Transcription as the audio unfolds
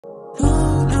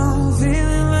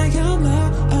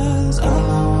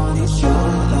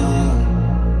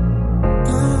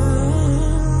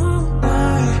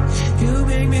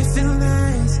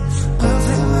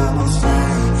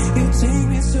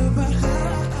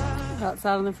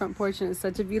Outside on the front porch, and it's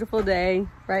such a beautiful day,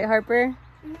 right, Harper?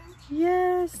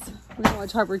 Yes. We're gonna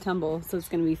watch Harper tumble, so it's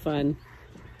gonna be fun.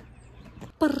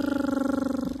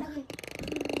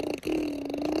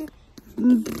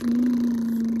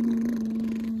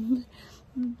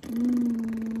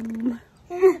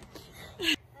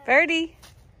 Birdie,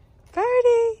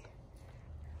 Birdie.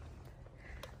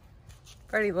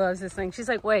 Birdie loves this thing. She's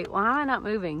like, wait, why am I not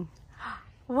moving?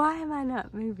 Why am I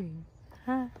not moving?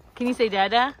 Huh? Can you say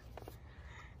Dada?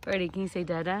 Birdie, can you say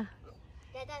Dada?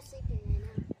 Dada's sleeping right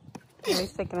now. Yeah,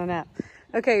 he's taking a nap.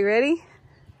 Okay, you ready?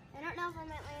 I don't know if I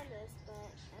might land this,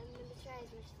 but I'm going to try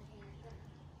as much as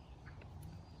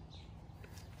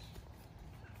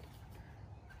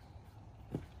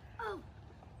I can. Oh!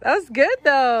 That was good,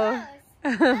 though.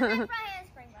 That's my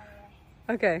handspring, by the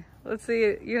way. Okay, let's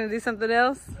see. You gonna do something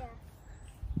else? Yeah.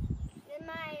 Then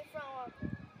my front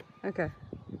walker. Okay.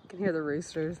 You can hear the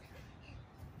roosters.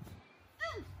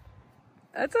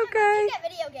 That's Take okay. that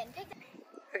video again. Take that.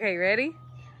 Okay, ready?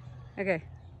 Okay.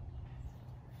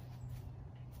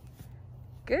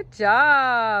 Good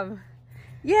job.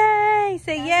 Yay!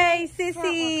 Say yay,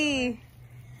 sissy.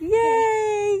 Yay!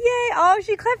 Yay! Oh,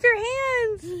 she clapped her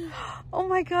hands. Oh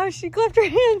my gosh, she clapped her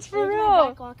hands for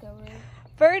real.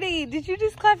 Birdie, did you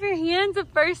just clap your hands the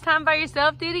first time by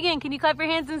yourself? Do it again. Can you clap your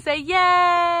hands and say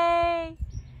yay?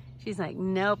 She's like,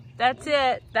 nope, that's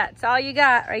it. That's all you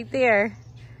got right there.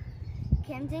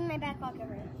 Okay, I'm doing my back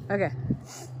walkover. Okay.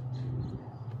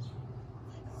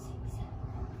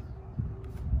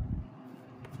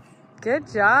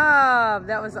 Good job.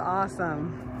 That was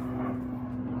awesome.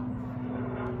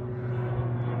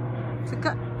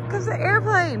 Because the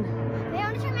airplane. Wait,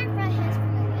 I want to try my front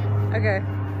handspring again. Okay.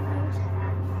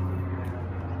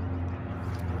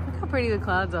 Look how pretty the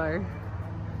clouds are.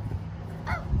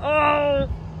 Oh!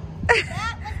 That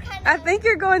was kind I of think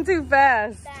you're going too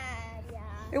fast. bad, yeah.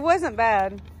 It wasn't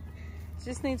bad. It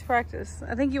just needs practice.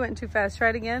 I think you went too fast. Try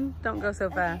it again. Don't go so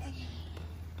fast. Okay.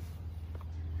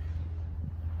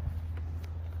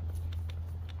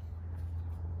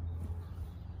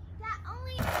 That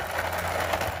only...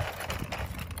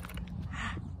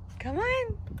 Come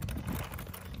on.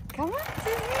 Come on,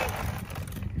 Susie.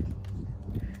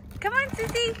 Come on,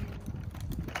 Susie.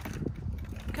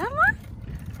 Come on.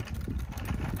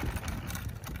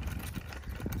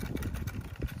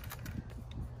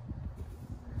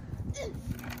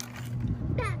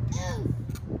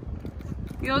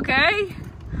 You okay?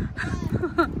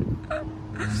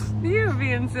 You're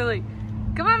being silly.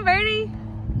 Come on, Birdie.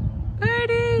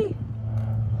 Birdie.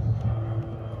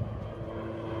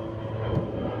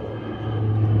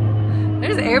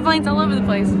 There's airplanes all over the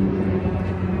place.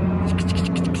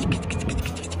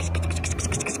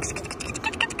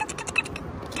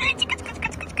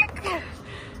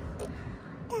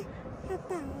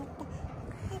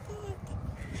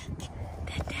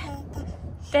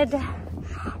 Dada.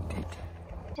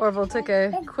 Orville took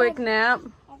a quick nap.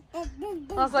 I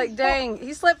was like, dang,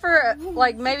 he slept for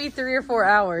like maybe 3 or 4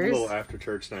 hours. A little after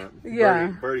church nap. Yeah.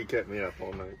 Birdie kept me up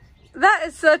all night. That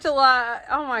is such a lie.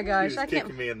 Oh my gosh. She I was can't.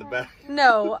 kicking me in the back.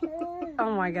 No.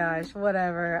 Oh my gosh.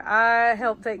 Whatever. I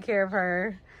helped take care of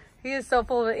her. He is so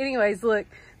full of it. Anyways, look,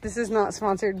 this is not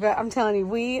sponsored, but I'm telling you,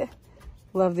 we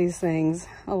love these things.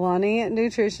 Alani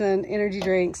Nutrition energy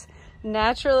drinks.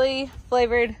 Naturally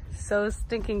flavored. So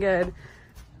stinking good.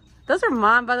 Those are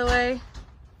mine, by the way.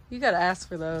 You gotta ask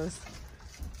for those.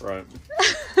 Right.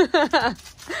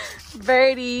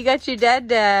 Birdie, you got your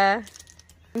dada.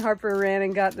 Harper ran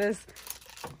and got this.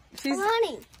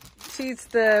 Honey. She's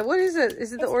the, what is it?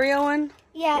 Is it the Oreo one?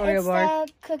 Yeah, Oreo it's bar.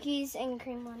 the cookies and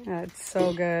cream one. Yeah, it's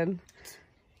so good.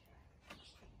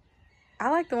 I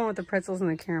like the one with the pretzels and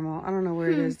the caramel. I don't know where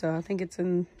it is though. I think it's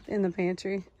in the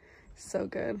pantry. So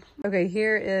good. Okay,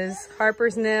 here is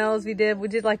Harper's nails. We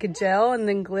did like a gel and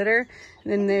then glitter.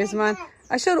 And then there's mine.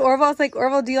 I showed Orville. I was like,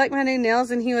 Orville, do you like my new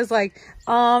nails? And he was like,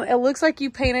 it looks like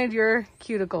you painted your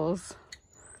cuticles.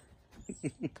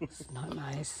 It's not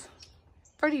nice.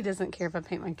 Birdie doesn't care if I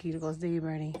paint my cuticles, do you,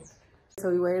 Birdie?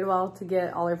 So we waited a while to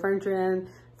get all our furniture in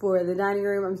for the dining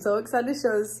room. I'm so excited to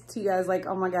show this to you guys. Like,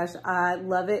 oh my gosh, I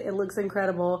love it. It looks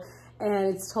incredible.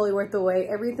 And it's totally worth the wait.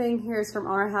 Everything here is from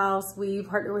our house. We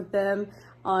partnered with them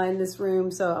on this room.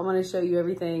 So I want to show you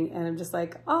everything. And I'm just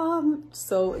like, oh, I'm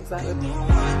so excited.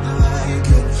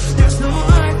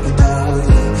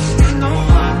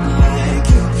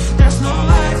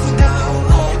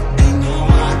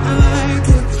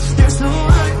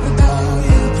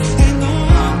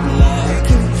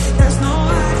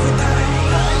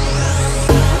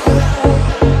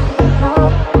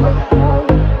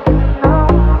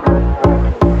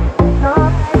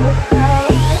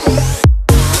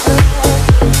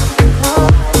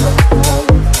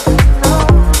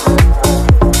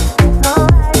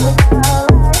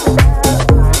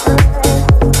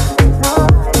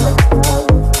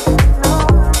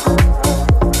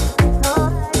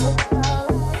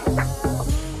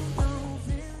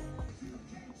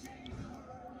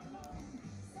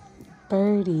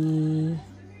 Birdie.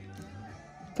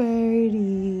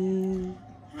 Birdie.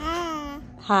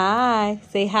 Hi.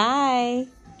 Say hi.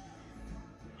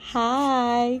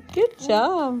 Hi. Good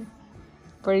job.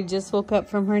 Birdie just woke up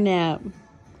from her nap.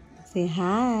 Say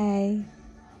hi.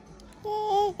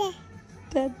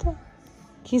 Dada. Can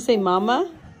you say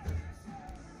mama?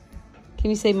 Can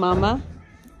you say mama?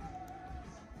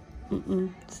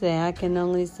 Say, I can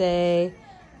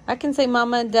say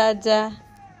mama and dada.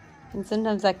 And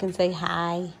sometimes I can say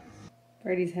hi.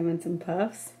 Birdie's having some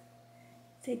puffs.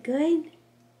 Is it good?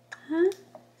 Huh?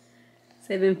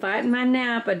 So I've been fighting my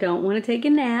nap. I don't want to take a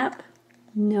nap.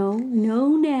 No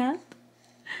nap.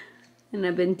 And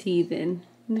I've been teething.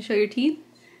 Want to show your teeth?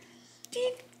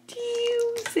 Teeth.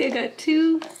 See, I got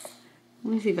 2.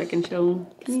 Let me see if I can show them.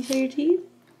 Can you show your teeth?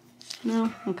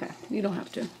 No? Okay. You don't have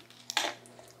to.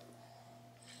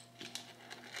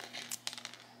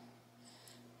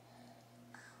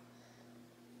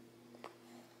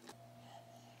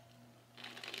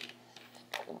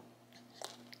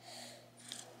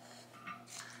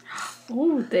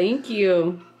 Oh, thank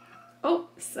you. Oh,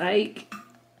 psych.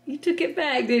 You took it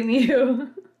back, didn't you?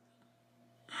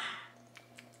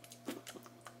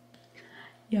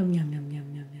 Yum, yum, yum, yum,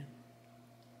 yum, yum.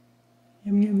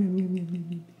 Yum, yum, yum, yum, yum, yum,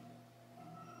 yum.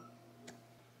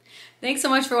 Thanks so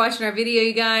much for watching our video,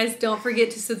 you guys. Don't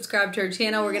forget to subscribe to our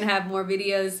channel. We're going to have more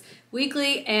videos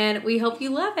weekly, and we hope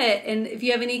you love it. And if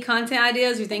you have any content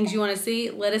ideas or things you want to see,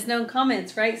 let us know in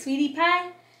comments. Right, sweetie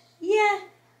pie? Yeah.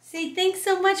 Say thanks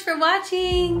so much for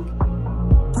watching.